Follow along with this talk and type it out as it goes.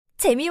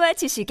재미와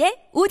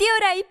지식의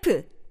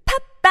오디오라이프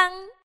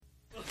팝빵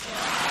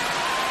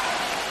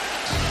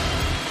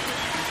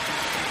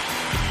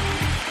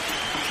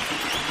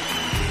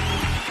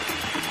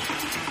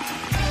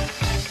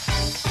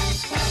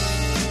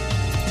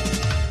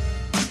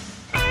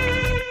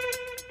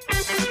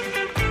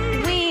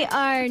We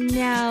are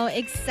now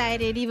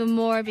excited even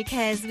more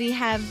because we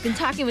have been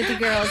talking with the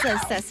girls of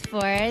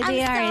Sus4.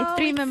 They are a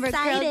three-member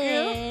girl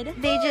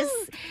group. They just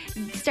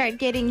start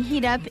getting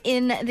heat up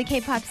in the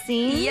K-pop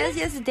scene.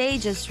 Yes, they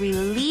just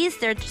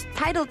released their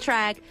title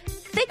track,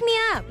 Pick Me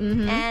Up,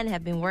 and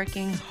have been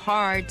working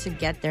hard to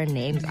get their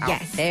names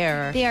out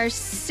there. They are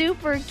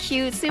super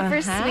cute,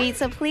 super sweet.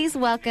 So please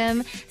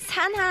welcome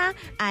Sanha,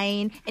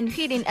 Ain, and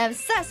Hwirin of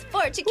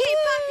Sus4 to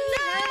K-pop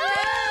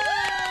Love!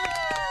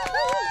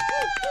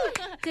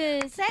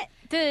 둘,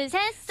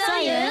 셋,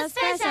 소유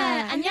스페셜.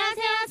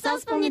 안녕하세요,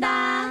 서스포입니다.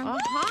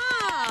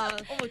 아하.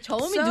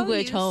 저음이 So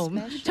누구예요, you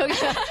저음? 저기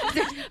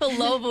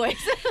low voice.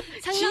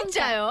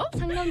 진짜요?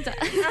 상남자.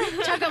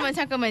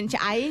 잠깐만.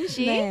 아인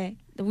씨. 네.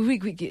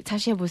 우리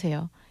다시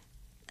해보세요.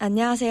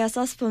 안녕하세요,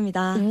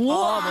 서스포입니다.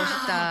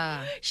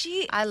 멋있다.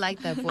 I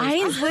like that voice.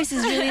 Ain's voice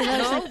is really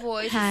low. Your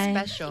voice is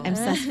special. I'm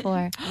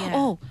Sus4.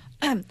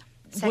 Yeah.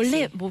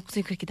 원래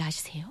목소리 그렇게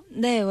나시세요?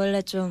 네,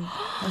 원래 좀.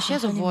 She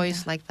has a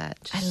voice like that.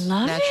 I Just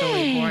love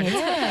naturally born.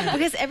 it.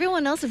 Because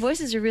everyone else's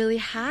voices are really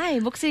high.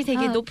 목소리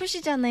되게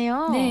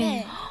높으시잖아요.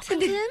 네.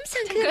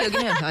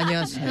 여기는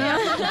안녕하세요.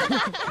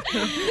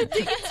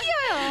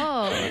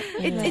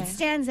 It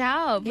stands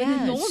out. But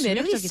Yeah, 너무 it's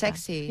really 매력적이다.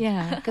 sexy.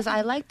 Yeah. Because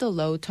I like the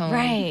low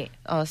tone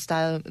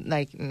style,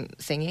 like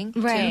singing.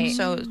 Right. Too.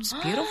 So it's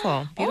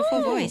beautiful.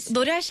 Beautiful voice.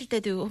 노래하실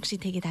때도 혹시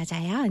되게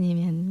낮아요?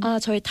 아니면 아,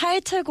 저희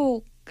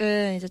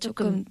타이틀곡은 이제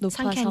조금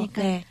높아서.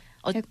 상쾌하니까. 네.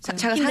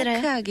 잠깐 힘들어요?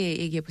 상쾌하게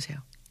얘기해 보세요.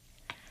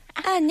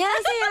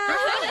 안녕하세요.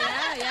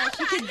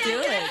 She can do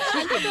it.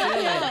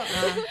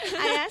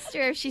 I asked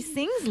her if she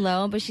sings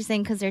low, but she's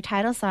saying because their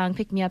title song,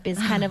 Pick Me Up, is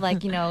kind of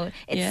like,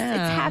 it's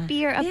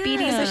happier,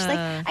 upbeating. So she's like,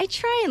 I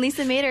try. And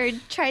Lisa made her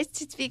tries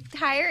to speak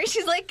higher.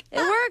 She's like, It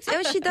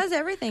works. She does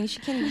everything. She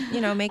can,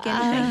 make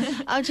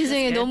anything.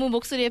 죄송해요. 너무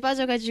목소리에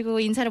빠져가지고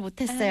인사를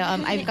못했어요.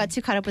 I've got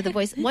to cut up with the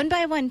voice. One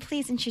by one,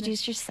 please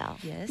introduce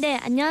yourself. Yes. 네,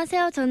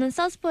 안녕하세요. 저는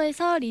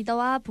서스포에서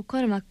리더와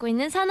보컬을 맡고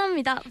있는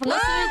산호입니다.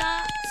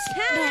 반갑습니다.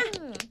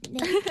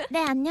 네,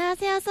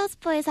 안녕하세요.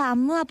 서스포에서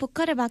안무와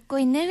보컬을 맡고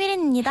있는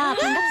휘린입니다.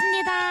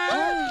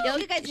 반갑습니다.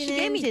 여기까지는 She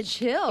gave me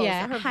chills.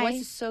 Yeah, Her high,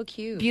 voice is so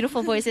cute.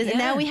 beautiful voices. And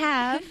now we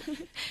have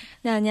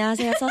네,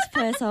 안녕하세요.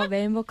 서스포에서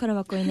메인 보컬을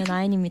맡고 있는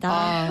아인입니다.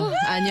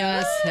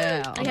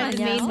 안녕하세요. we have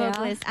the main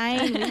vocalist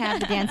Ain, we have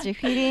the dancer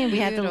Hwirin, we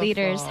have the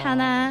leaders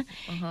Hana.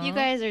 You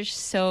guys are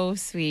so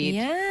sweet.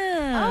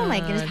 Yeah. Oh my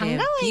goodness,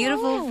 반가워요.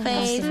 Beautiful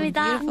face,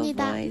 반갑습니다. beautiful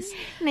voice.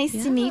 Nice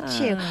to meet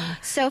you.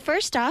 So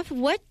first off,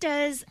 what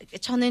does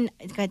저는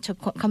그러니까 저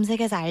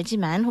검색해서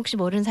알지만 혹시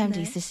모르는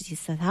사람도 있을 수도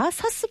있어서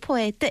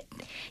서스포의 뜻,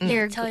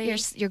 your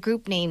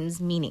group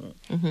name's meaning.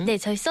 네,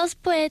 저희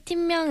서스포의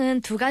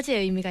팀명은 두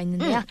가지의 의미가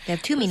있는데요. They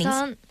have two meanings.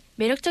 우선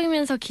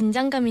매력적이면서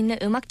긴장감 있는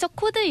음악적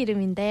코드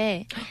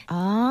이름인데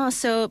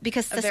So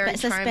because very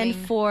suspend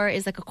charming. 4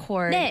 is like a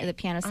chord 네. of the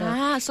piano, so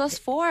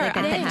Sus4. like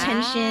that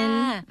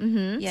tension.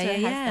 So it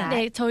has that.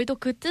 네, 저희도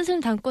그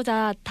뜻을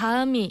담고자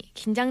다음이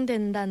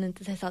긴장된다는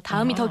뜻에서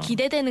다음이 더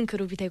기대되는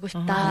그룹이 되고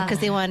싶다. Because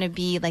they want to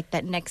be like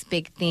that next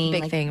big thing,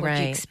 Big like thing, what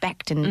you right.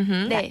 expect and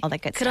네, all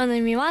that good stuff. 그런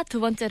의미와 두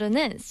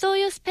번째로는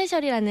소유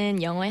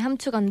스페셜이라는 영어의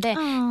함축어인데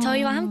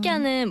저희와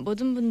함께하는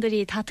모든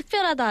분들이 다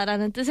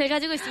특별하다라는 뜻을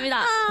가지고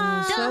있습니다.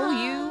 So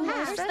you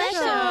are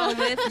special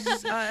with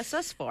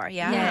Sus4.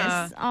 Yeah.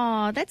 Yes.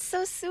 Oh, that's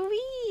so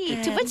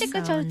sweet. 두 번째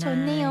거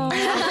좋네요.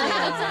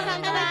 I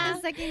like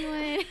the second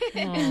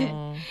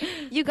one.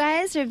 You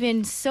guys have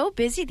been so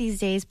busy these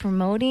days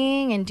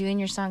promoting and doing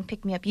your song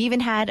Pick Me Up. You even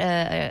had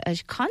a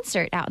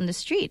concert out in the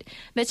street.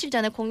 며칠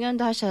전에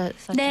공연도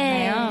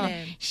하셨었잖아요.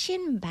 네.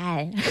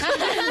 신발.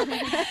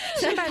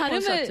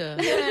 콘서트.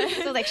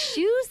 So like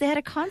shoes, they had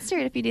a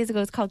concert a few days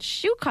ago. It's called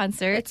Shoe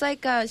Concert. It's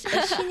like a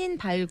신인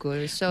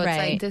발굴. So it's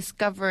Right. like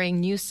discovering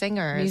new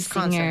singers. New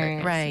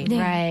concert. singers. Right.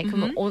 Right.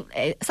 그럼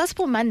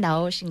서스포만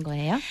나오신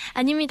거예요?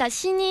 아닙니다.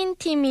 신인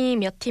팀이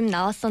몇 팀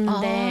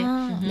나왔었는데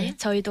네,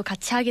 저희도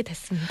같이 하게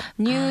됐습니다.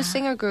 New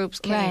singer groups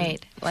came. Right.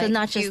 So Like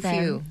not just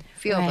them.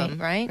 few of them,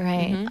 right?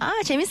 Right. 아,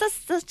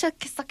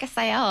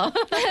 재밌었겠어요.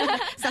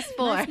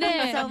 Sus4.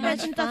 네,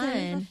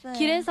 fun.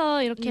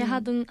 길에서 이렇게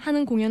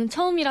하는 공연은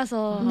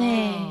처음이라서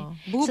네.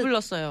 뭐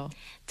불렀어요?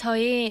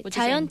 저희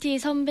자이언티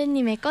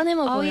선배님의 꺼내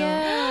먹어요.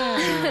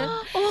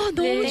 너무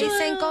They 좋아요.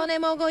 sang 꺼내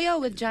먹어요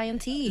with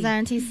Giant T.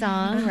 Zanti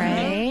song,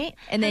 right?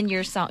 And then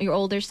your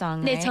older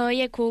song, 네, right?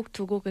 저희의 곡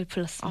두 곡을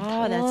불렀습니다.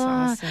 Oh, that's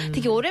와, awesome.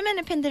 되게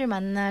오랜만에 팬들을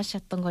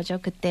만나셨던 거죠.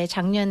 그때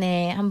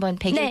작년에 한번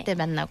 100일 네. 때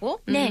만나고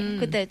네.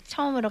 그때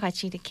처음으로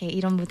같이 이렇게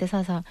이런 무대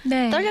서서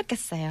네.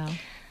 떨렸겠어요.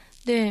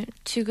 네,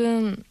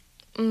 지금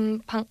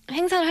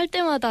행사를 할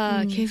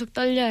때마다 계속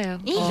떨려요.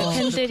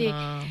 팬들이.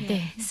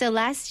 네. So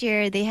last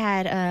year they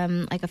had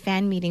like a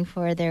fan meeting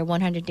for their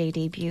 100-day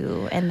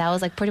debut, and that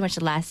was like pretty much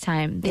the last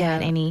time they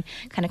had any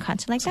kind of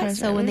concert like that.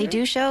 So when they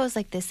do shows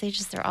like this,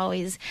 they're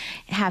always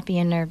happy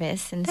and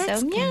nervous, and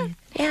so yeah.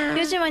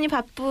 요즘 많이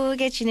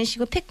바쁘게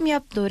지내시고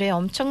픽미업 노래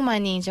엄청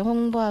많이 이제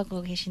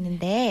홍보하고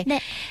계시는데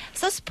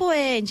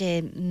서스포의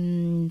이제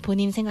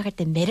본인 생각할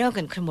때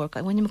매력은 그럼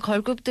뭘까요? 왜냐면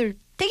걸그룹들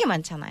되게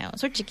많잖아요.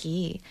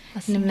 솔직히.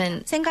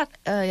 그러면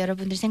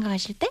여러분들이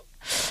생각하실 때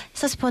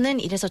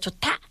서스포는 이래서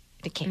좋다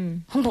이렇게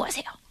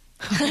홍보하세요.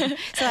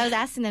 So I was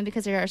asking them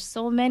because there are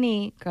so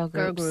many girl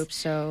groups.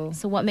 So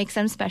what makes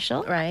them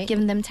special? Right.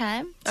 Giving them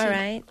time. All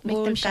right.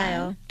 Make them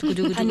shine.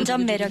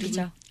 반전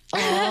매력이죠.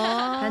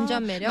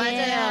 반전 매력?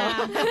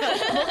 맞아요.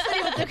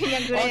 목소리부터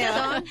그냥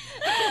그래요.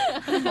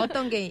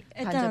 어떤 게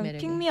반전 일단 매력이에요?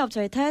 픽미업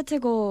저희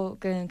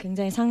타이틀곡은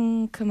굉장히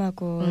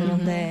상큼하고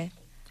그런데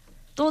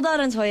또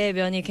다른 저의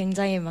면이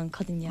굉장히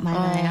많거든요.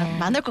 많아요.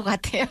 많을 것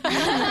같아요.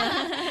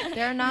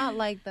 They're not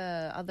like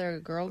the other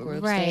girl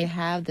groups. Right. They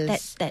have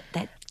this that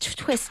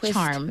twist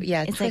charm.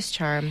 Yeah, It's twist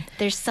charm.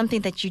 There's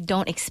something that you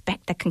don't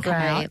expect that can come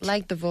Right, out.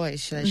 like the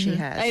voice that she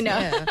has. I know.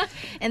 Yeah.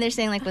 And they're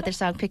saying like with their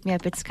song Pick Me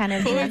Up, it's kind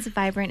of, it's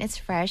vibrant, it's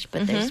fresh,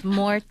 but there's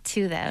more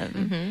to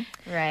them.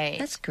 Right.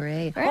 That's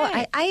great. Right.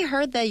 Oh, I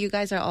heard that you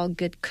guys are all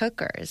good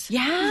cookers.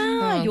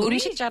 야,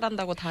 요리식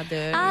잘한다고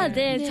다들.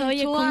 네,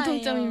 저희의 좋아해요.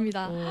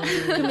 공통점입니다.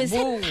 그러면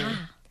셋다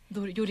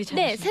요리 잘.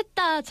 네, 셋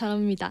다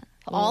잘합니다.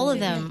 all of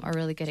them are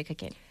really good at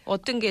cooking.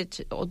 어떤 게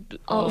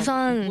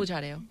우선 뭐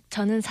잘해요?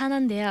 저는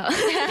사나인데요.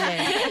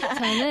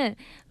 저는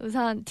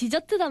우선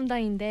디저트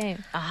담당인데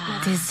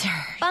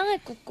Dessert. 빵을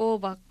굽고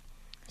막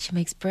She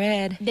makes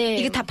bread. 네,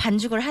 이거 다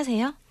반죽을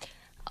하세요?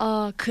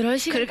 그럴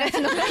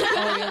시간까지는 Oh,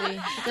 really?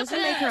 She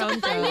doesn't make her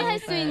own 빨리 dough. 할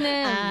수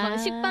있는 막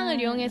식빵을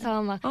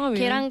이용해서 막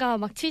계란과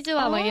막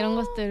치즈와 막 이런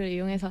것들을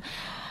이용해서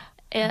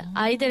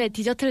아이들의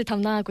디저트를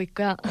담당하고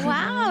있고요.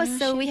 Wow.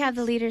 So we have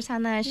the leader,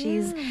 Sana.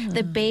 She's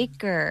the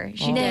baker.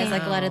 She does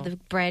like a lot of the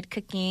bread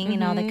cooking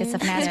and all that good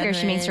stuff. And I ask her if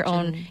she makes her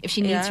own, if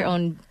she needs her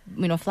own,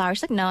 flour.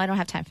 She's like, no, I don't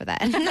have time for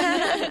that.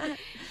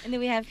 And then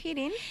we have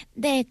Hyun.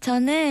 네,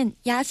 저는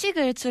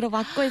야식을 주로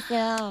맡고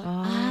있어요.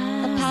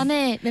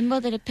 밤에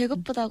멤버들이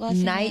배고프다고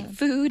하시면 Night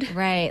food.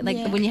 Right. Like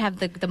when you have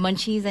the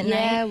munchies at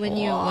Yeah, night. when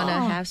you want to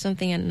have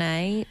something at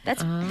night.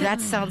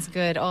 That sounds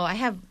good. Oh, I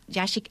have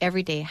야식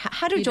every day.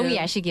 하루 종일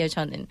야식이에요,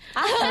 저는.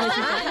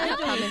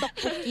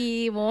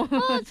 떡볶이, 뭐.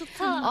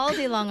 좋다. All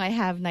day long I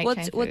have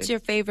nighttime food. What's your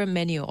favorite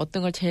menu?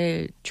 어떤 걸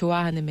제일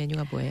좋아하는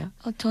메뉴가 뭐예요?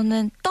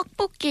 저는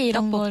떡볶이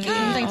이런 걸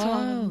굉장히 Oh,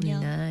 좋아하거든요.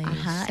 nice.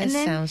 Uh-huh. That And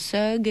then sounds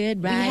so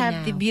good We right have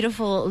now. the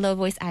beautiful low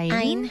voice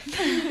Ayn.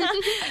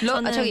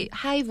 저기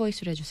하이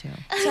보이스로 해주세요.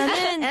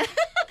 저는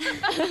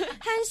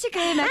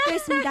한식을 맡고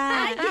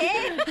있습니다.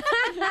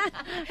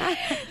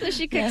 So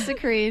she cooks the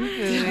Korean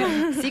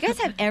food. So you guys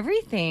have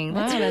everything.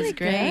 That's Wow, really that's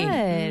great.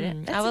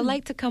 good. I would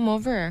like to come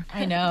over.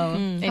 I know.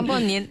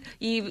 한번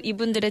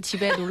이분들의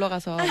집에 놀러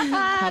가서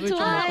밥을 좀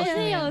먹고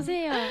싶네요.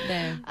 오세요.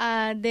 네.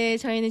 네,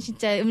 저희는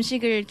진짜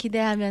음식을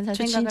기대하면서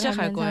저 생각을 진짜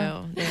갈 하면서.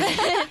 거예요. 네.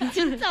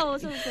 진짜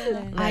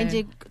오셨어요.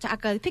 이제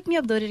아까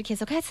픽미업 노래를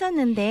계속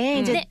했었는데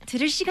이제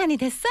들을 시간이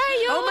됐어요.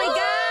 Oh my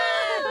God!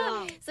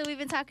 So we've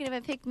been talking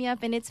about Pick Me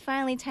Up, and it's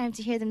finally time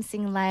to hear them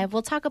sing live.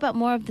 We'll talk about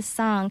more of the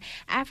song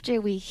after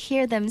we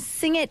hear them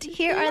sing it.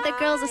 Here are the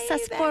girls of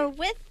Sus4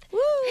 with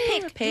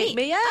Pick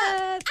Me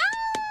Up.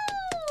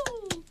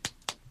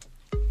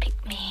 Pick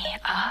me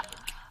up,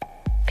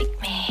 pick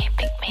me,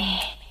 pick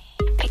me,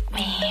 pick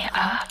me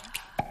up,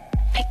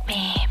 pick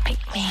me, pick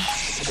me.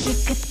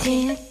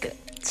 끝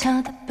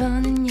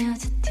쳐다보는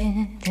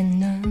여자들의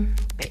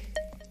눈빛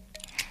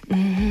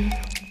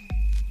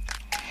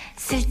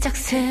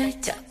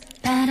슬쩍슬쩍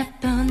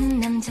바라보는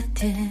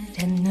남자들의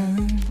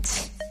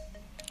눈치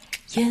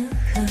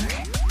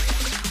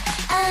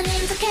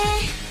아닌 척해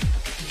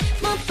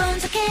못 본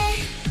척해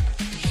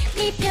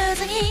네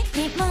표정이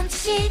네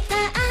몸짓이 다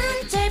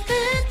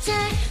안절부절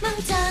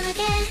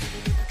멍청하게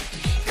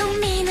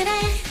고민을 해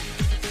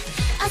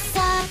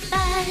어서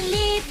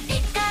빨리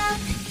pick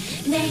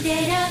up 날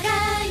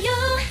데려가요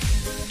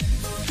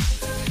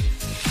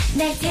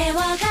날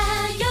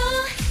태워가요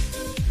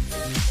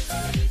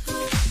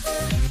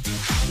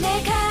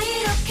내가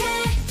이렇게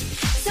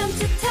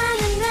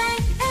섬찟하는 날에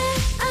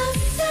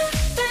어서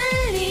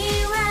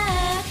빨리 와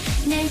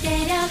날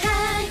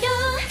데려가요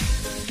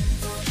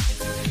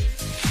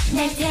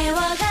날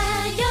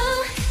태워가요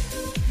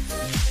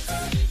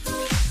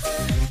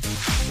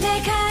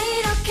내가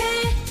이렇게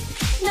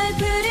널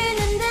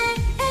부르는 날에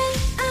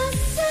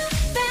어서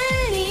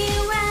빨리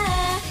와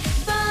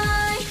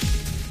Boy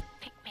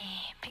Pick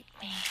me, pick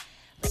me.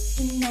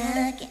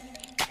 신나게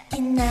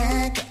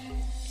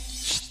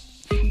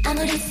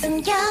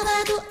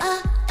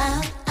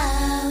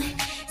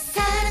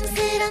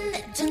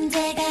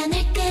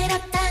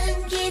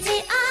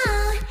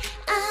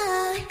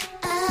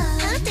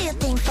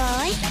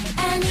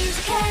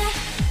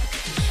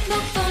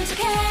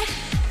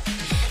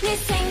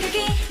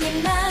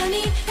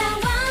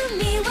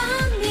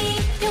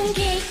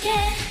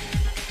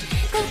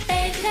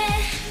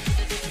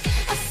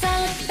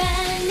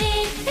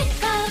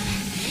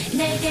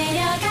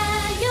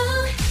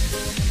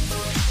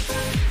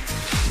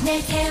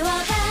날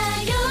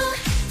태워가요.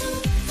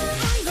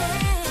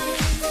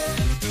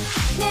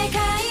 내가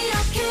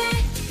이렇게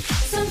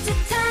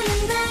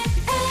손짓하는데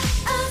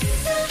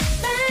어서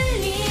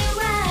빨리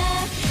와.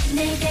 날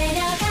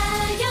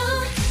데려가요.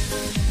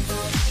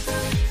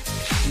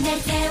 날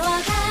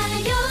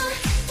태워가요.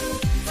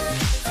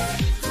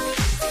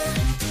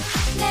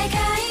 내가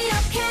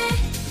이렇게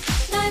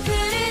널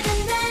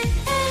부르는데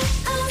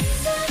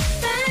어서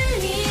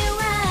빨리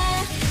와.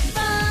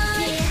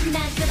 Boy, 난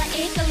그다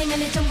이끌리면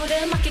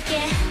전부를 맡길게.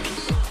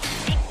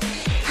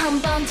 한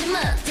번쯤은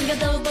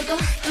등겨도 보고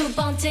두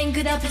번째는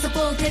그 앞에서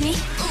볼 테니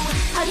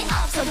어디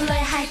없어도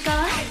너야 할걸.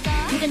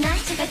 네가 날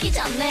착각하기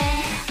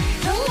전에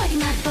Don't worry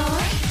my boy.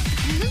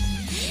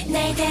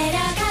 날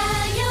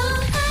데려가요.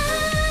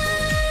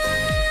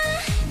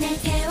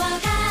 날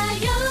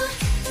태워가요.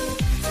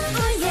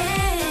 Oh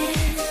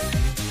yeah.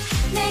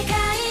 내가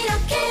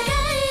이렇게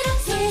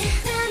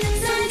나는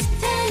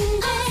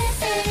손짓했는데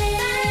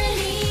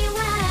빨리 와.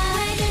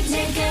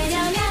 날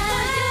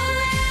데려가요.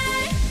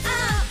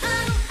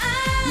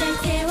 날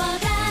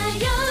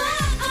태워가요.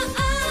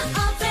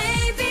 Oh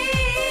baby.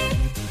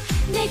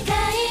 내가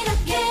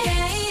이렇게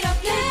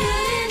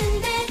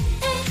부르는데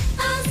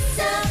어서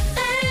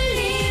빨리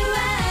와.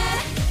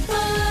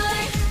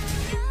 Boy.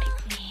 Pick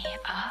me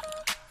up.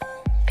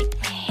 Pick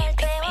me,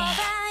 pick me.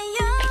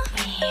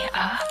 Pick me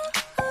up.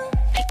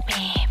 Pick me,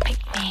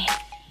 pick me.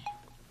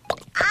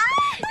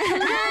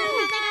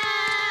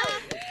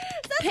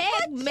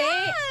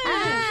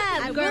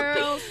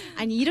 girls.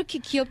 아니 이렇게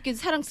귀엽게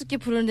사랑스럽게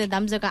부르는데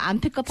남자가 안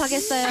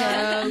픽업하겠어요.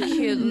 So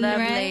cute,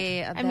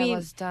 lovely. Right? I That mean,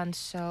 was done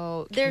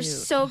so cute. They're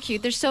so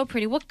cute. They're so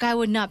pretty. What guy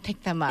would not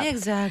pick them up?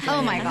 Exactly.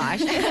 Oh my gosh.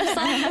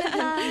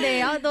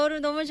 네,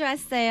 너무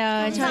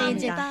좋았어요. 저희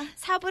이제 감사합니다.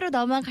 4부로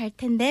넘어갈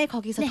텐데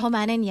거기서 더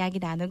많은 이야기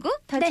나누고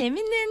더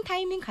재밌는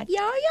타이밍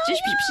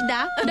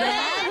가져주십시다.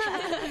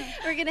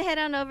 We're gonna head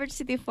on over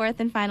to the fourth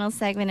and final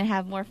segment and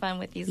have more fun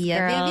with these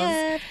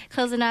girls.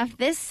 Closing off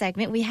this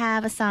segment, we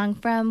have a song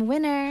from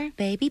Winner.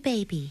 Baby,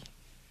 baby.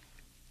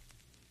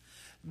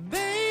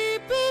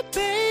 Baby,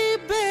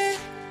 baby,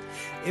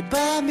 이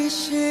밤이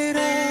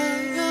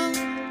싫어요.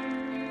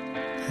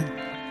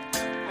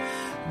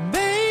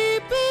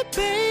 Baby,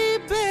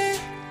 baby,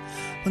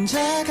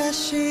 혼자가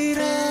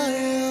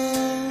싫어요.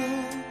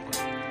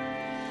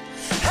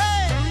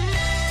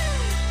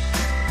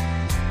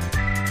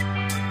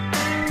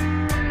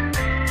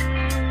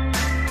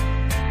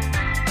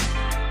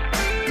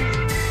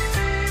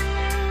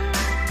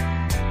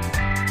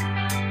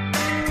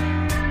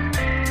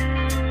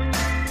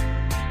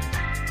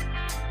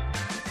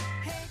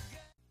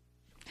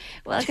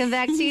 Welcome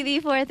back to the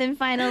fourth and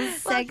final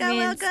segment.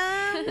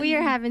 welcome. We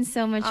are having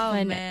so much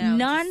fun. man,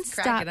 I'm just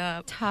cracking Non-stop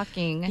up.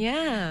 talking.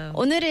 Yeah.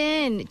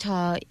 오늘은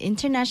저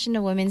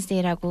International Women's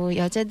Day라고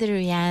여자들을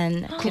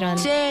위한 그런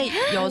국제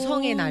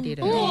여성의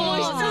날이래요.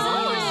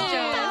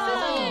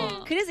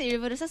 그래서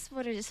일부러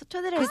서스포를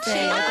초대했어요.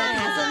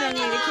 여자 5명이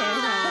이렇게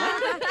해서.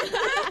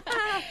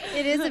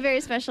 It is a very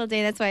special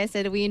day. That's why I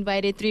said we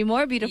invited 3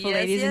 more beautiful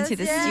ladies into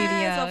the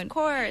studio. Of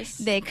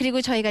course. 네,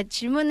 그리고 저희가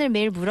질문을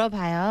매일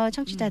물어봐요.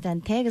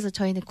 청취자들한테. 그래서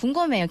저희는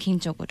궁금해요,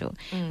 개인적으로.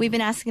 We've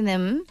been asking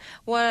them.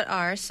 What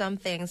are some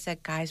things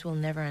that guys will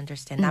never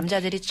understand?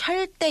 남자들이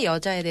절대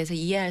여자에 대해서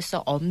이해할 수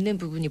없는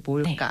부분이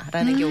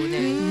뭘까라는 게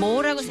오늘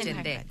뭐라고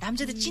주제인데. 생각할까요?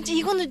 남자들 진짜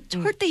이거는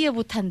절대 이해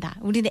못한다.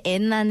 우리는 애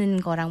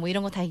낳는 거랑 뭐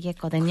이런 거 다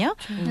얘기했거든요.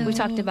 We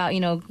talked about,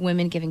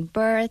 women giving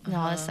birth and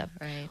all that stuff.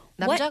 Right.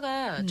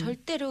 남자가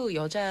절대로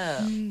여자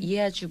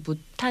이해하지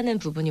못하는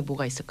부분이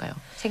뭐가 있을까요?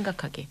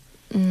 생각하기에.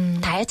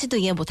 다이어트도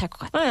이해 못할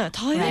것 같아요. 네,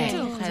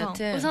 다이어트.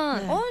 다이어트.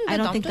 우선 I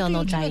don't think they'll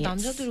know diets.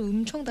 남자들은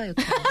엄청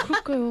다이어트.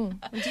 그럴까요?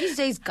 These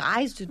days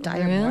guys do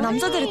diet.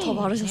 남자들이 더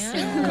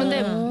마르셨어요.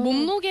 그런데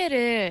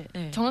몸무게를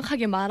네.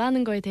 정확하게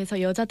말하는 거에 대해서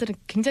여자들은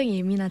굉장히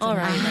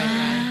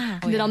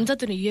예민하잖아요. 근데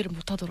남자들은 이해를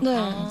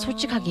못하더라고요.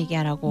 솔직하게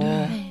얘기하라고.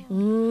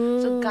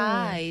 So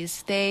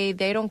guys, they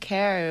don't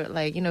care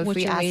like if What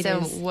we your ask weight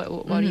them is. what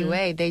do you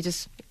weigh, they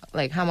just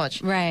like how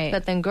much. Right.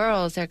 But then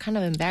girls, they're kind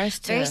of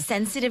embarrassed to. Very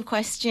sensitive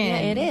question.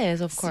 Yeah, it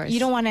is, of course. You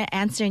don't want to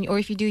answer, or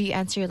if you do, you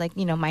answer like,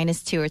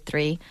 -2 or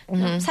 3.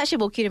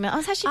 45kg면,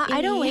 42.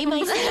 I don't weigh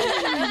myself.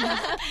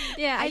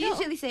 Yeah, I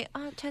usually say,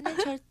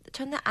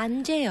 저는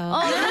안 재요.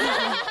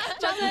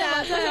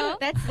 맞아요.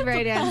 That's the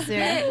right answer.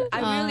 I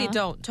really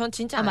don't. 전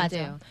진짜 안 맞아요.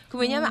 재요. 그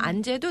왜냐면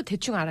안 재도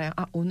대충 알아요.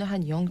 아, 오늘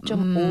한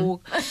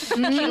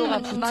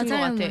 0.5kg가 붙은 것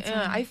같아.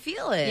 Yeah, I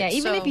feel it. Yeah,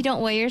 even if you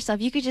don't weigh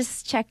yourself, you could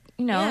just check,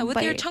 Yeah, with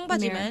by your mirror.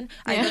 청바지만.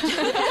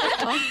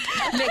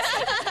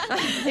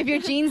 If your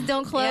jeans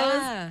don't close.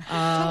 Yeah.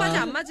 청바지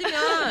안 맞으면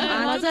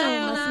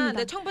맞아요. 맞습니다.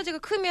 내 청바지가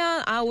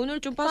크면 오늘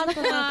좀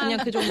빠졌구나. 그냥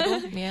그 정도.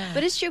 Yeah.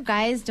 But it's true,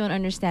 guys don't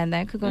understand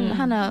that. 그건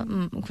하나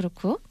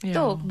그렇고.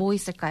 또 뭐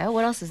있을까요?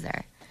 What else is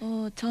there?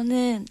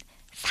 저는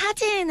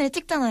사진을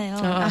찍잖아요.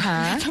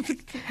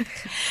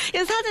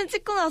 그래서 사진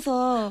찍고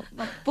나서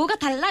막 뭐가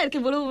달라 이렇게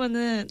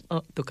물어보면은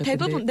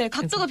대부분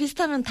각도가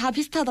비슷하면 다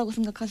비슷하다고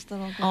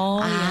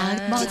생각하시더라고요.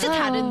 진짜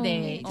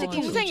다른데. 제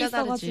동생이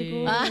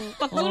있어가지고 막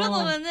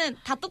물어보면은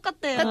다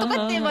똑같대요. 다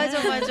똑같대.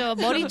 맞아.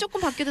 머리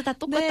조금 바뀌어도 다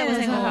똑같다고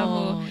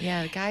생각하고.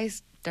 Yeah,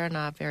 guys, they're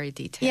not very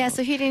detailed. Yeah,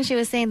 so she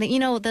was saying that,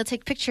 they'll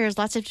take pictures,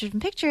 lots of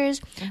different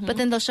pictures, but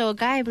then they'll show a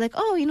guy, be like,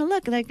 oh,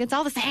 look, like, it's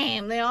all the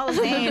same. They're all the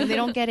same. They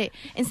don't get it.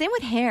 And same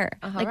with hair.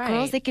 Like,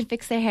 girls, they can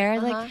fix their hair.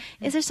 Like,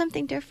 is there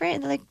something different?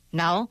 And they're like,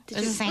 no,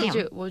 it's the same.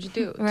 What'd you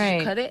do? Right. Did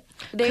you cut it?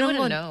 They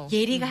wouldn't know.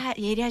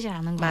 예리하지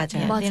않은 거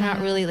같아요. 맞아. They're not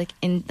really,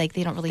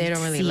 they don't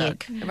really see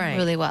look. it Right.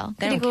 really well.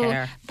 They don't 그리고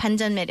care.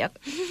 반전 매력,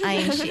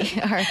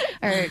 IMC,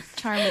 our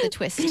charm with a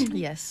twist.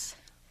 Yes.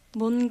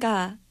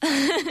 뭔가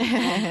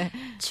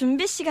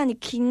준비 시간이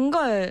긴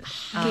걸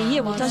이해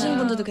못하시는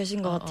분들도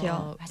계신 것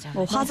같아요.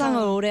 뭐 화장을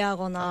오래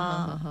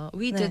하거나.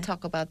 We did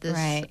talk about this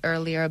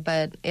earlier,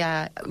 but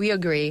yeah, we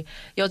agree.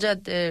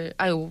 여자들,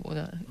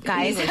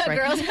 guys, English, right?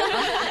 girls.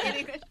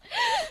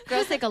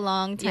 Girls take a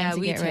long time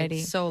to get ready.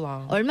 So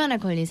long. 얼마나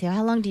걸리세요?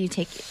 How long do you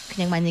take?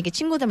 그냥 만약에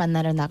친구들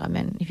만나러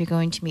나가면, if you're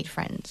going to meet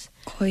friends.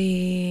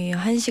 거의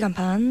 1시간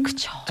반.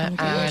 그쵸.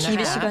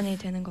 기비 시간이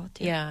되는 것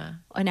같아요. Yeah.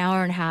 An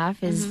hour and a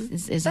half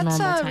is a normal That's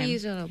a time.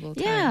 reasonable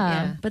time.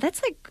 Yeah, but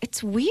that's like,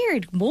 it's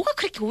weird. 뭐가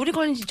그렇게 오래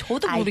걸리는지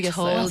저도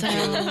모르겠어요.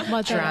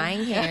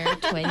 Drying hair,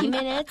 20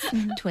 minutes,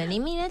 20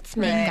 minutes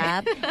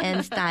makeup,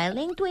 and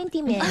styling,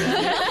 20 minutes.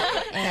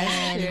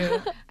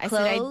 And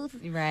clothes,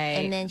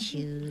 and then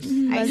shoes.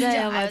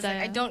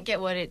 I don't get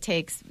what it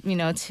takes,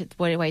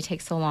 why it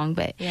takes so long.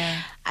 But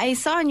I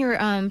saw in your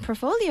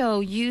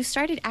portfolio, you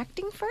started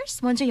acting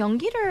first. 먼저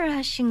연기를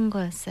하신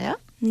거였어요?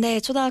 네,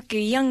 초등학교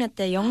 2학년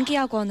때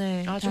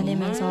연기학원을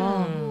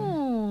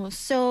다니면서.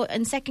 So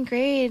in second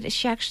grade,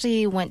 she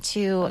actually went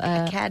to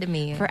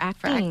academy for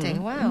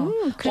acting. Wow.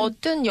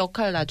 어떤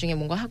역할 나중에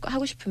뭔가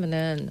하고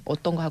싶으면은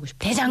어떤 거 하고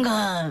싶어요?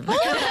 대장금.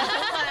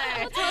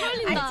 잘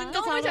어울린다.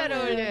 너무 잘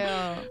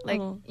어울려요.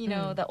 Like,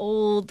 the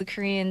old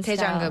Korean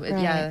대장금.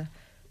 style. Yeah.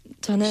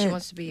 She 저는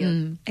wants to be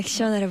a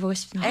액션을 해보고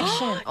싶습니다.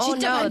 action. Oh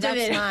no,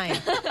 that's mine.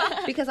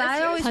 Because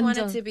I always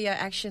wanted to be an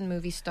action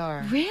movie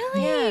star. Really?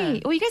 Yeah.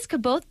 Well, you guys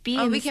could both be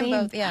in we the can same.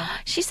 both, yeah.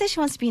 She says she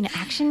wants to be in an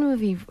action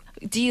movie.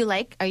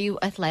 Are you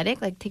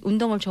athletic? Like,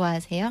 운동을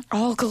좋아하세요?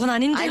 그건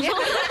아닌데.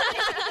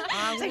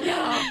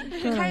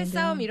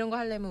 칼싸움 이런 거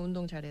하려면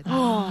운동 잘해야 돼.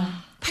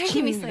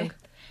 팔힘 있어요.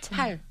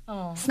 팔.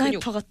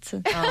 스나이퍼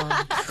같은.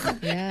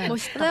 Yeah. They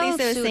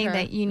were saying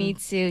that you need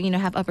to,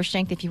 have upper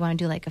strength if you want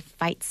to do like a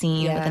fight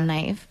scene with a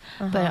knife.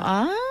 But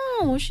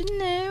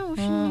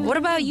멋있네. What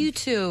about you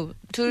two?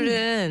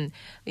 둘은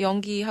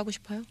연기 하고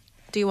싶어요?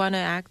 Do you want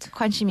to act?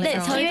 관심이 네,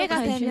 있어요.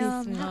 기회가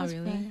되면 Oh, 하고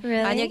really?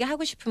 싶어요. 만약에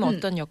하고 싶으면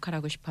어떤 역할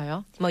하고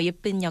싶어요? 뭐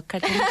예쁜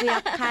역할, 공주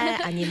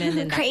역할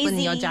아니면은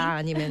나쁜 여자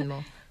아니면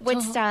뭐.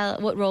 What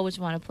role would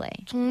you want to play?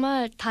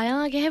 정말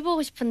다양하게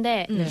해보고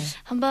싶은데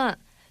한번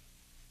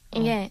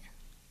이게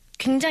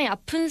굉장히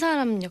아픈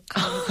사람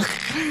역할.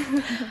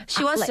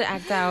 She wants to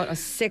act out a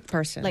sick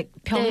person. Like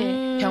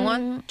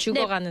병원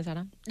죽어가는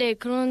사람? 네,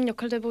 그런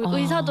역할도 해보고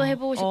의사도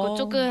해보고 싶고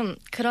조금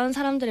그런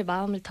사람들의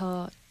마음을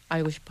더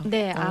알고 싶어.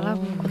 네,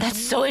 알아보고. That's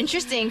so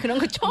interesting. 그런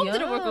거 처음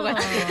들어볼 것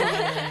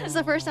같아요. It's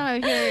the first time I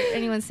hear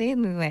anyone say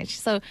that.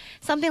 So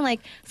something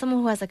like someone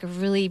who has like a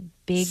really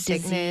big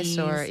sickness disease,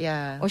 or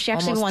she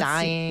actually almost wants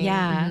dying.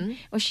 to,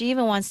 or she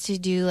even wants to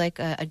do like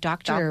a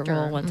doctor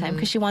role one time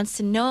because she wants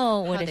to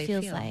know what it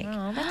feels like.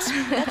 Oh,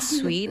 that's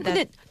sweet.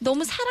 근데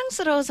너무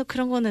사랑스러워서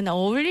그런 거는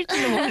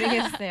어울릴지도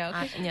모르겠어요.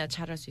 아니야,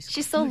 잘할 수 있어.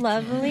 She's so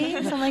lovely.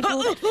 So I'm like,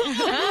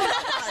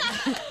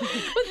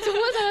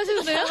 정말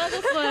잘하시는데요?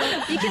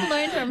 잘하셨어요. You can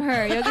learn from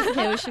her. 여기서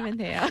배우시면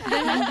돼요.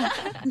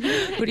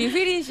 우리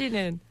휘린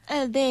씨는?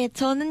 네,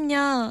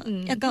 저는요.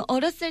 약간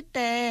어렸을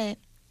때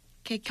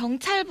이렇게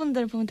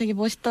경찰분들 보면 되게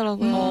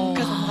멋있더라고요.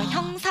 그래서 뭔가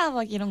형사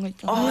막 이런 거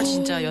있잖아요.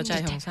 진짜 여자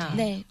형사.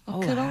 네,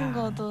 그런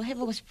거도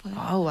해보고 싶어요.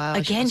 Oh wow.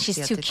 Again,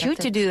 she's too cute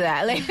to do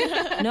that. Like,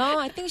 No,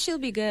 I think she'll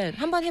be good.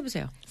 한번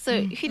해보세요. so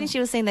휘린, she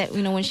was saying that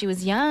when she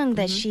was young,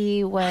 that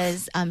she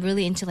was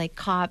really into like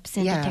cops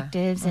and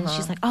detectives, and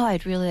she's like, oh,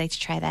 I'd really like to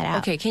try that out.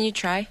 Okay, can you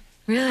try?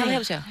 Really? 한번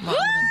해보세요. 뭐,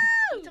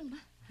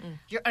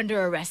 You're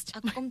under arrest.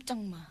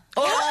 꼼짝마.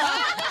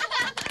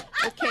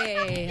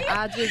 오케이,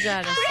 아주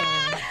잘했어.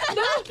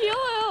 너무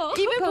귀여워요.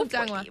 Even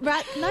꼼짝마.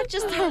 not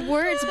just her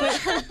words, but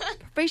her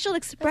facial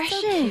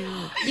expression.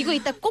 이거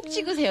이따 꼭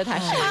찍으세요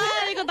다시.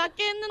 이거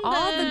낫게 했는데.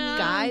 All the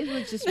guys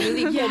were just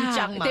really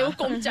꼼짝마. They were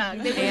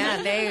꼼짝.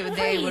 Yeah,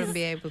 they wouldn't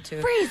be able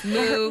to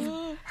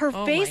move. Her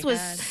Oh face my was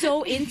God.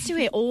 so into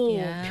it. 오,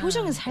 Yeah.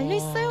 표정은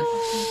살려있어요.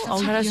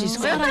 잘할 수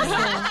있을 거야.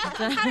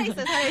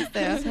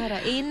 살아있어요.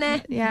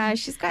 살아있네. Yeah,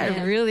 she's got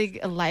a really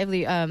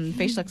lively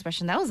facial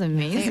expression. That was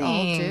amazing.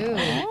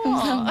 They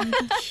all do.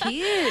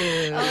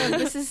 Cute. Oh,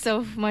 this is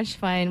so much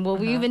fun. Well,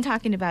 we've been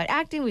talking about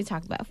acting, we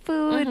talked about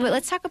food, but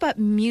let's talk about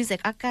music.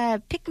 아까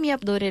Pick Me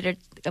Up 노래를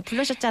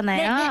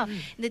부르셨잖아요.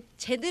 근데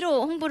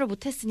제대로 홍보를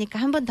못했으니까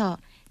한 번 더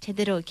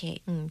제대로 이렇게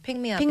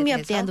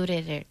픽미업에 대한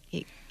노래를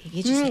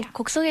얘기해 주세요.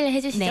 곡 소개를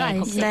해주시죠.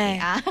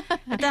 네.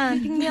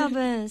 일단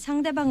픽미업은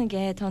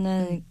상대방에게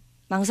더는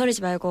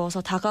망설이지 말고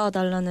어서 다가와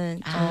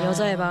달라는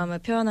여자의 마음을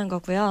표현한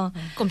거고요.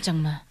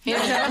 꼼짝마.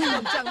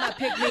 꼼짝마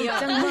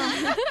픽미업.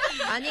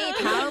 아니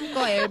다음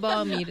거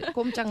앨범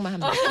꼼짝마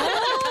합니다.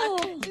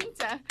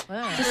 진짜.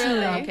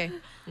 좋습니다. 오케이.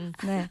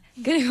 네.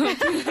 그리고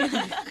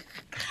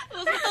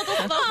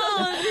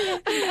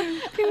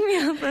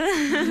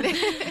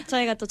픽미업은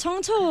저희가 또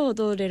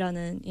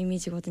청초돌이라는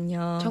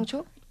이미지거든요.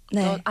 청초?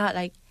 네.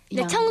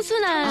 네,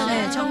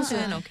 청순한.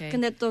 청순. 오케이.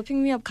 근데 또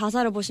픽미업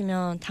가사를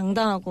보시면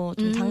당당하고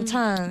좀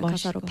당찬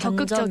가사로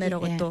반전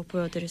매력을 또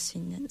보여드릴 수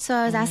있는. So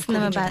I was asking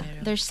them about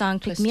their song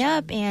 "Pick Me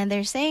Up," and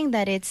they're saying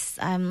that it's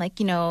like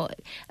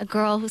a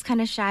girl who's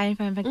kind of shy in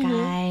front of a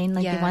guy, and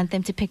like they want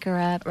them to pick her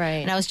up.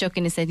 Right. And I was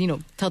joking and said,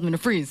 tell them to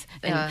freeze.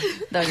 And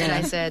and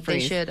I said they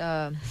should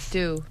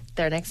do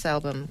their next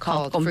album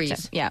called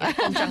Freeze. Yeah.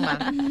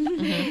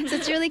 So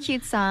it's a really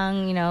cute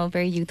song,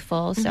 very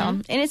youthful. So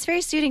and it's very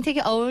suiting.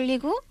 되게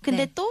어울리고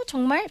근데 또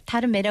정말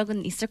다른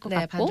매력은 있을 것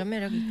같고. 반전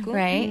매력 있고.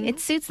 Right? It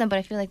suits them, but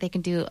I feel like they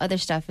can do other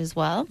stuff as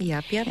well.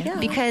 Yep.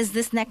 Because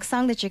this next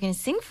song that you're going to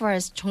sing for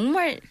us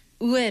정말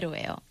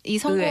의외로예요. 이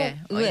선곡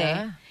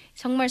의외.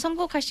 정말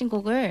선곡하신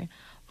곡을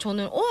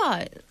저는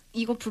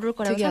이거 부를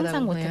거라고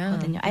상상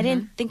못했거든요. I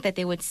didn't think that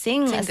they would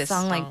sing a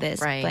song like this,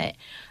 but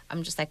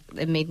I'm just like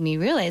it made me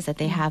realize that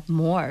they have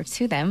more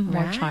to them,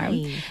 more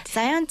charm.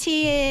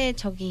 사이언티의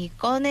저기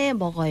꺼내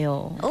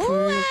먹어요.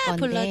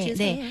 부를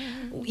건데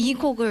이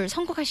곡을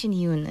선곡하신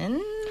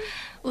이유는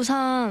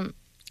우선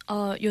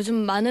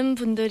요즘 많은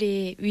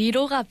분들이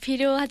위로가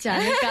필요하지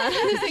않을까.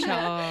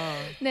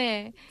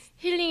 네,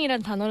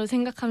 힐링이란 단어를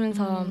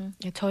생각하면서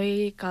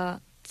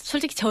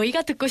솔직히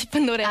저희가 듣고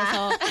싶은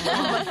노래여서.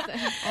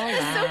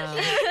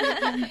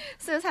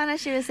 So Hannah,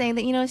 she was saying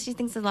that she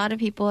thinks a lot of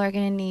people are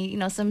going to need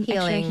some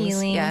extra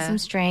healing and some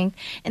strength,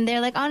 and they're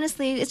like,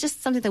 honestly, it's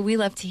just something that we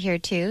love to hear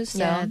too.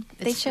 So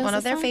they chose one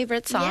of their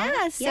favorite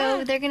songs. Yeah,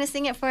 so they're going to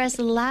sing it for us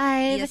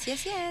live.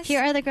 Yes. Here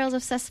are the girls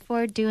of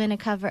Sus4 doing a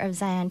cover of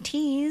Zion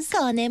T's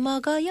꺼내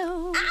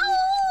먹어요.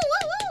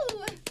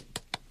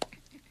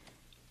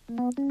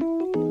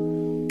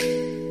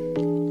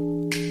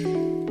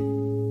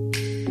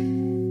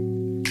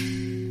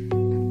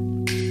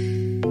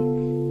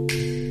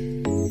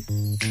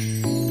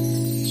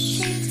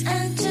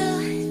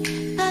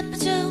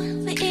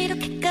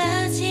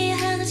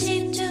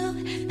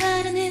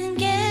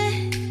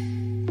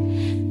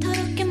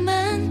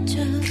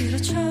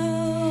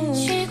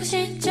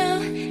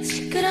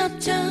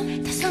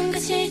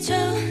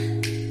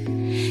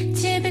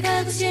 집에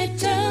가고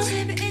싶죠.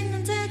 집에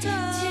있는데도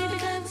집에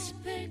가고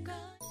싶을 걸.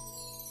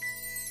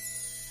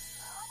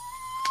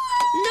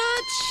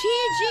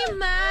 놓치지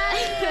마.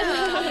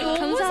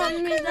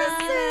 감사합니다.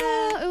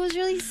 It was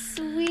really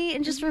sweet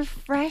and just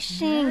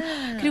refreshing.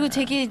 그리고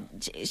되게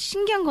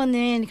신기한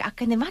거는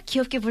아까 막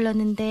귀엽게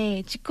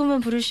불렀는데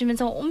지금은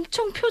부르시면서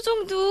엄청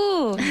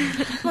표정도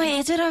막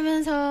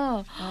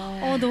애절하면서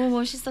너무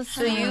멋있었어요.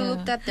 So you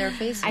looked at their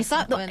faces. I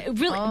saw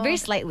very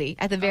slightly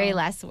at the very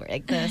last word,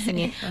 like the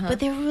singing, but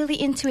they were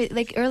really into it.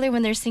 Like earlier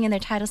when they're singing their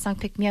title song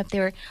 "Pick Me Up," they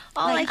were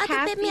all like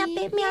happy,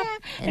 pick me up.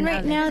 And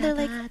right now they're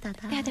like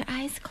they had their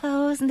eyes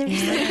closed and they're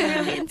just like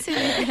really into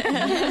it.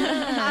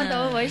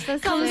 너무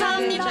멋있었어요.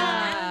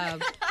 감사합니다.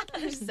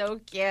 They're so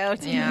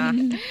cute. Yeah.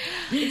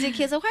 이제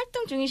계속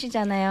활동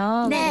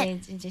중이시잖아요. 네.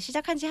 이제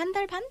시작한 지 한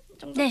달 반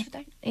정도? 네.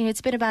 2달?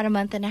 It's been about a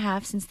month and a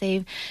half since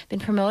they've been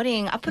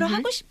promoting. 앞으로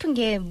하고 싶은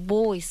게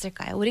뭐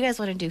있을까요? What do you guys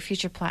want to do?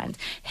 Future plans?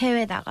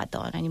 해외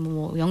나가던 아니면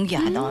뭐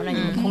연기하던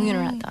아니면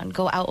공연을 하던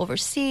go out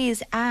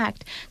overseas,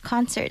 act,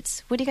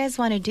 concerts. What do you guys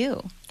want to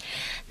do?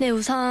 네,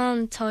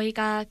 우선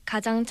저희가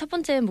가장 첫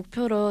번째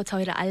목표로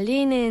저희를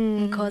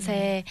알리는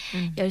것에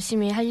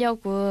열심히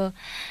하려고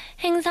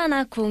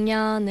행사나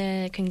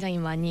공연을 굉장히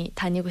많이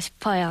다니고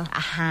싶어요.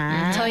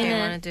 아하. They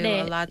want to do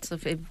lots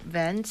of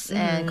events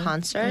and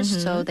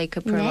concerts so they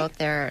could promote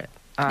their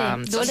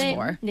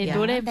Sus4.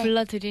 노래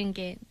불러드리는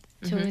게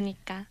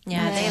좋으니까.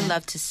 Yeah, they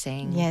love to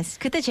sing. Yes.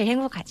 그때 제일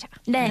행복하죠.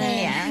 네.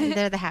 Yeah,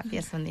 they're the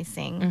happiest when they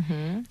sing.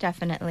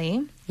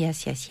 Definitely.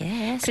 Yes.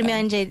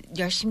 그러면 이제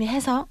열심히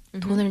해서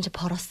돈을 이제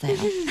벌었어요.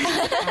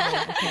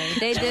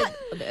 Okay.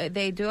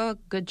 They do a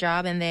good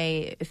job, and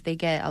if they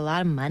get a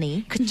lot of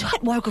money, 그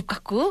첫 월급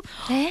갖고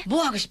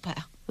뭐 하고 싶어요?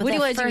 with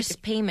their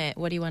first payment,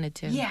 what do you want to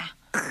do? Yeah.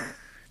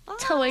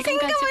 저 월급까지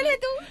생각만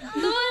해도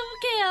너무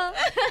행복해요.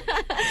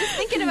 Just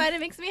thinking about it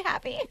makes me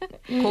happy.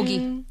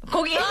 고기.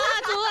 좋아요.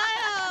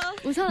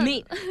 우선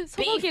Meat.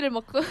 소고기를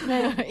먹고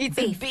It's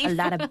Beef. A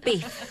lot of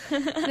beef.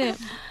 네,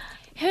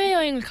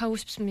 해외여행을 가고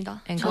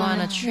싶습니다. And go on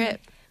a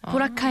trip.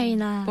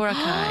 보라카이나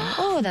Boracay.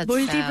 Oh, that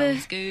몰디브.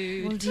 sounds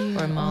good.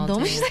 Or Maldives.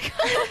 너무 시작해.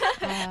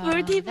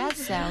 That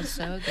sounds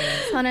so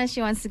good. Sana,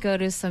 she wants to go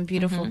to some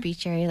beautiful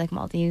beach area like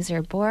Maldives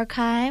or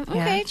Boracay.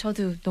 Okay,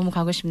 저도 너무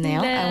가고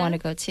싶네요. 네. I want to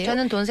go too.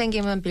 저는 돈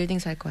생기면 빌딩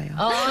살 거예요.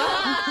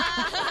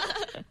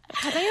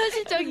 가장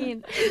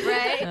현실적인.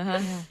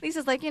 Right?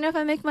 Lisa's like, if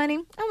I make money,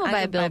 I'm gonna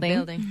buy a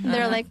building.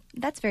 They're like,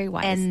 that's very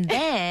wise. And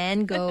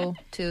then go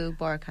to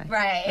Boracay.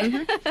 Right.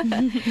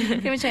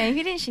 그러면 저희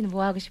휘린 씨는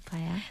뭐 하고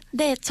싶어요?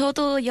 네,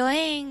 저도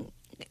여행을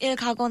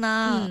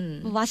가거나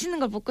뭐 맛있는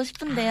걸 먹고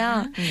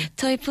싶은데요.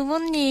 저희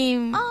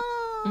부모님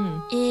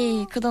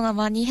이 그동안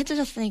많이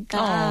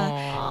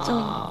해주셨으니까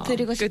좀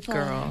드리고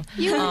싶어요.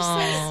 You are so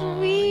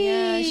sweet.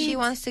 Yeah, she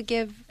wants to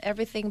give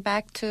everything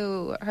back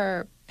to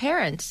her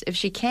parents if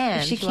she can.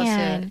 If she wants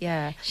can.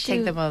 to,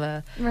 take them on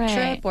a Right.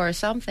 trip or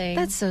something.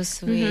 That's so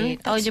sweet.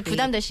 이제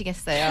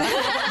부담되시겠어요.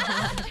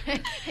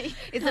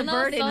 It's a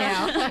burden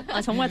now.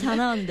 아, 정말 다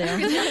나은데요.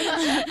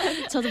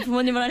 저도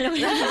부모님을 하려고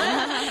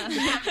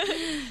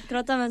했는데.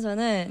 그렇다면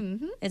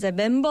저는 이제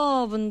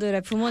멤버분들의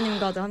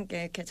부모님과도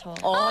함께 이렇게 다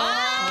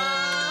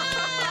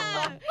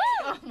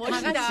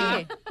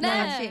같이.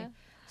 네.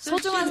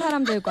 소중한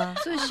사람들과.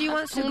 So she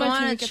wants to go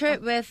on a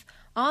trip with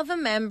all the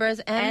members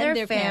and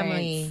their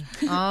family.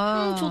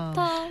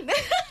 좋다.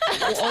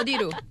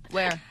 어디로?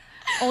 Where?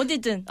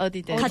 어디든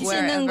같이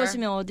있는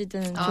곳이면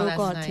어디든 좋을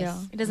것 같아요.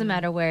 nice. It doesn't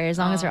matter where, as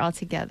long as we're all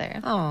together.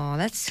 Oh,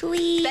 that's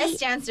sweet.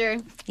 Best answer.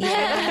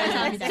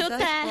 Yeah.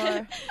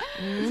 좋다.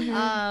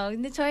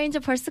 근데 저희 이제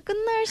벌써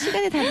끝날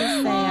시간이 다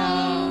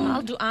됐어요.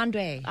 I'll do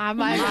Andre.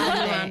 my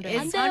God.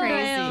 It's 안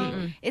crazy.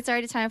 돼요. It's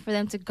already time for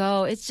them to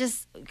go. It's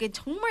just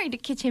정말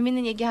이렇게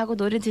재밌는 얘기하고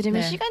노래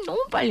들으면 네. 시간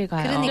너무 빨리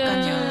가요.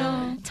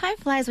 그러니까요. Time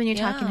flies when you're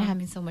talking and Yeah.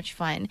 having so much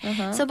fun.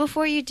 So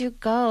before you do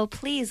go,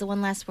 please,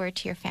 one last word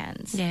to your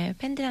fans. 네,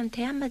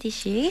 팬들한테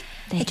한마디씩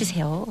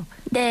해주세요.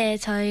 네,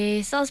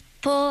 저희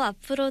서스포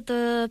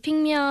앞으로도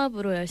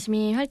픽미업으로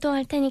열심히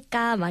활동할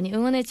테니까 많이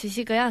응원해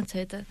주시고요.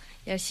 저희도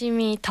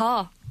열심히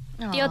더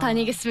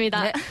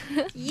뛰어다니겠습니다.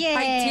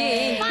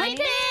 Yay!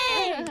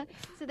 Fighting!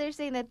 So they're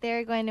saying that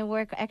they're going to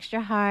work extra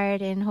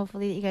hard and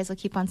hopefully you guys will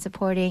keep on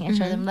supporting and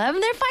show them love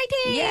and they're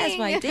fighting! Yes,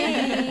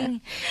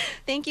 fighting.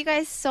 Thank you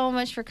guys so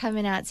much for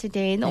coming out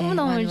today. 많이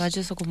너무너무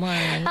와줘서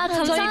고마워요.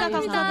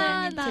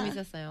 감사합니다.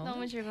 재밌었어요.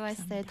 너무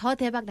즐거웠어요. 더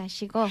대박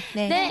나시고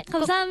네,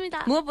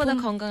 감사합니다. 무엇보다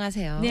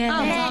건강하세요. 네,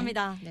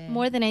 감사합니다. 네.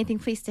 more than anything,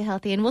 please stay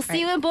healthy and we'll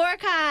see you in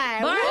Boracay!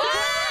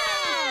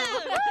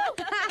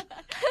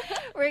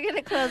 We're going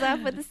to close off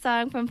with a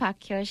song from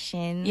Park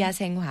Hyo-shin.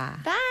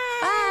 야생화. Bye!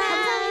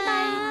 감사합니다.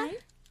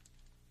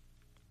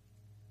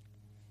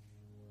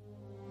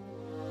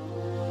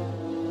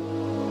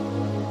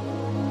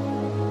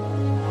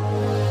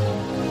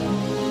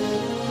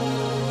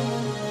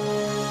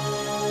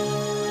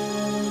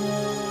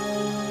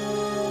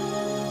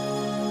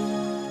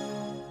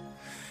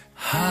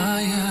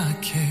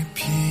 하얗게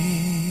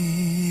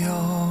피어나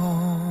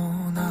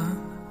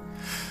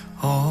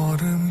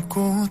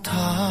얼음꽃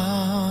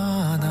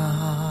하나가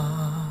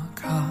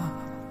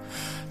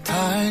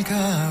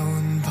달가